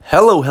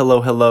Hello,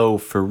 hello, hello,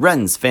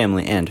 friends,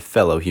 family, and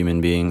fellow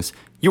human beings.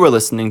 You are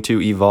listening to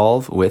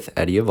Evolve with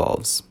Eddie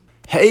Evolves.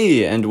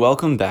 Hey, and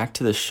welcome back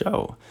to the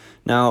show.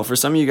 Now, for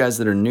some of you guys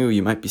that are new,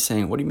 you might be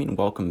saying, what do you mean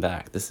welcome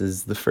back? This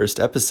is the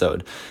first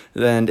episode.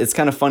 And it's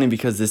kind of funny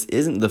because this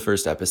isn't the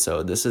first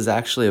episode. This is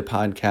actually a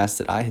podcast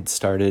that I had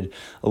started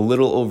a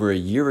little over a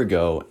year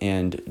ago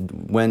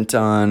and went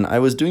on, I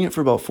was doing it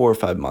for about 4 or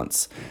 5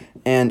 months.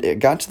 And it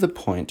got to the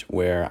point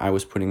where I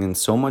was putting in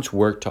so much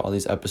work to all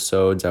these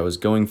episodes. I was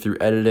going through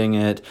editing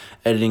it,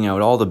 editing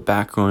out all the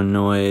background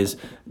noise,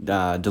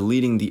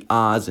 deleting the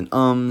ahs and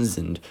ums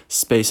and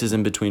spaces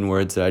in between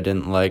words that I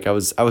didn't like. I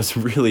was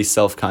really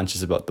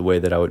self-conscious about the way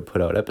that I would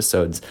put out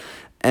episodes.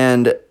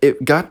 And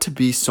it got to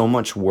be so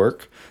much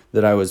work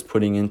that I was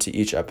putting into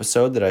each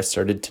episode that I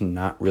started to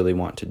not really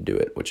want to do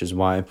it, which is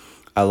why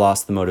I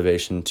lost the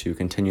motivation to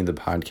continue the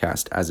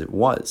podcast as it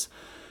was.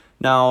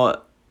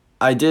 Now,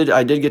 I did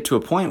get to a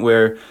point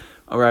where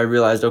I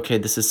realized, okay,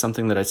 this is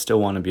something that I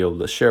still want to be able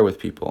to share with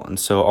people. And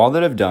so all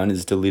that I've done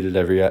is deleted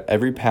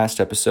every past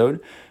episode,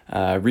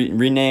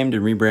 renamed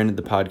and rebranded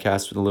the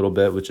podcast with a little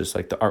bit with just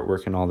like the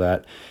artwork and all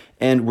that.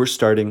 And we're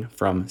starting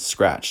from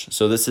scratch.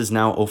 So this is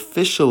now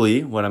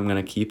officially what I'm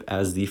going to keep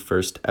as the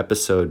first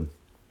episode.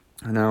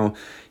 Now,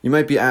 you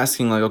might be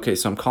asking like, okay,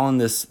 so I'm calling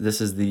this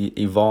is the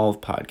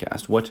Evolve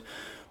podcast.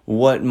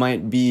 What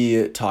might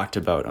be talked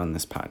about on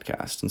this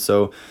podcast? And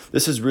so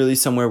this is really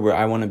somewhere where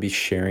I want to be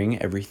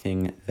sharing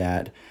everything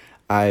that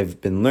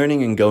I've been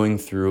learning and going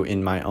through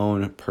in my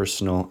own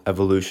personal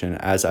evolution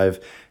as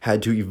I've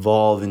had to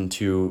evolve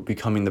into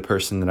becoming the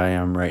person that I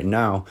am right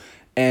now,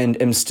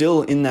 and am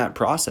still in that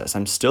process.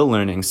 I'm still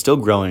learning, still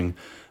growing,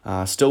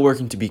 still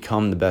working to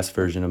become the best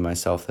version of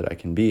myself that I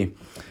can be.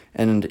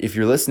 And if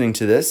you're listening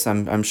to this,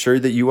 I'm sure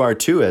that you are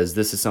too, as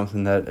this is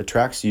something that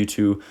attracts you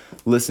to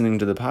listening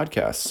to the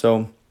podcast.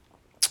 So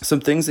some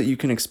things that you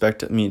can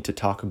expect me to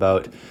talk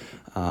about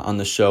on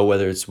the show,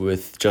 whether it's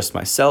with just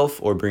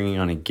myself or bringing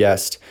on a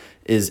guest,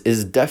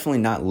 is definitely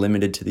not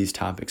limited to these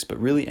topics, but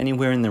really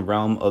anywhere in the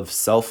realm of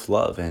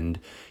self-love and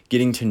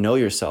getting to know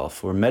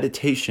yourself, or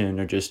meditation,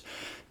 or just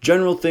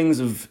general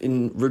things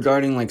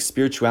regarding like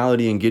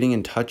spirituality and getting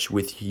in touch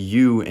with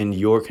you and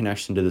your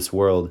connection to this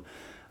world.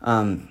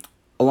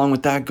 Along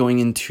with that, going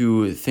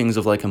into things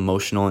of like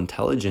emotional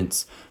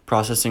intelligence,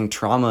 processing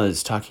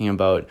traumas, talking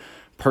about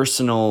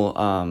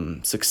personal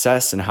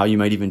success and how you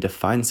might even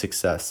define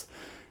success.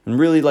 And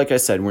really, like I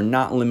said, we're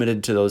not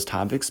limited to those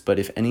topics, but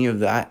if any of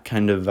that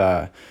kind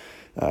of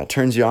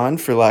turns you on,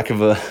 for lack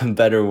of a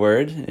better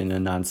word, in a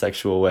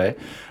non-sexual way,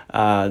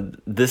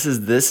 this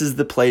is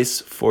the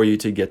place for you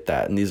to get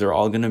that. And these are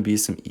all going to be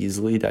some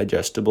easily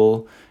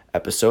digestible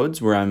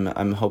episodes where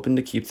I'm hoping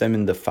to keep them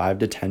in the 5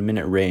 to 10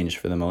 minute range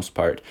for the most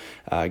part,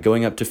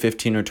 going up to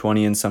 15 or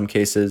 20 in some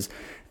cases,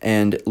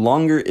 and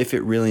longer if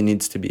it really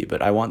needs to be.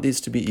 But I want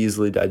these to be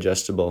easily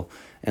digestible.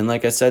 And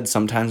like I said,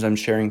 sometimes I'm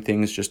sharing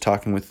things just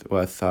talking with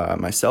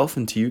myself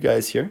and to you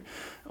guys here.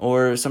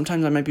 Or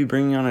sometimes I might be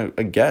bringing on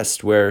a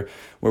guest where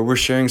we're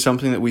sharing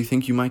something that we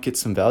think you might get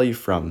some value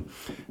from.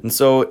 And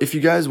so if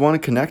you guys want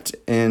to connect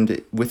and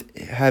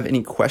have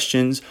any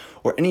questions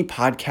or any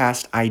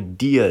podcast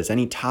ideas,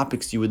 any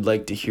topics you would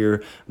like to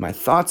hear my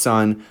thoughts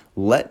on,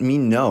 let me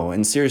know.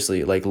 And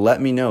seriously, like,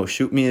 let me know.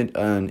 Shoot me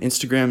an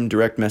Instagram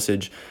direct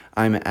message.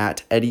 I'm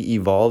at Eddie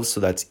Evolves, so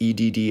that's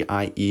EDDIE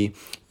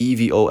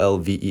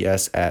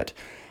EVOLVES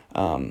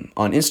on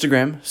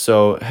Instagram.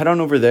 So head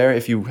on over there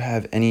if you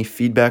have any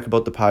feedback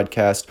about the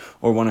podcast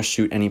or want to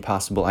shoot any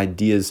possible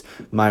ideas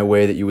my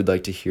way that you would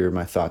like to hear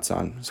my thoughts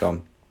on.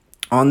 So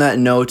on that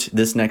note,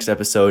 this next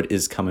episode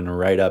is coming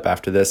right up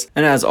after this.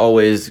 And as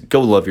always, go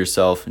love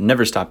yourself,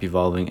 never stop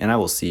evolving, and I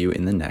will see you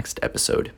in the next episode.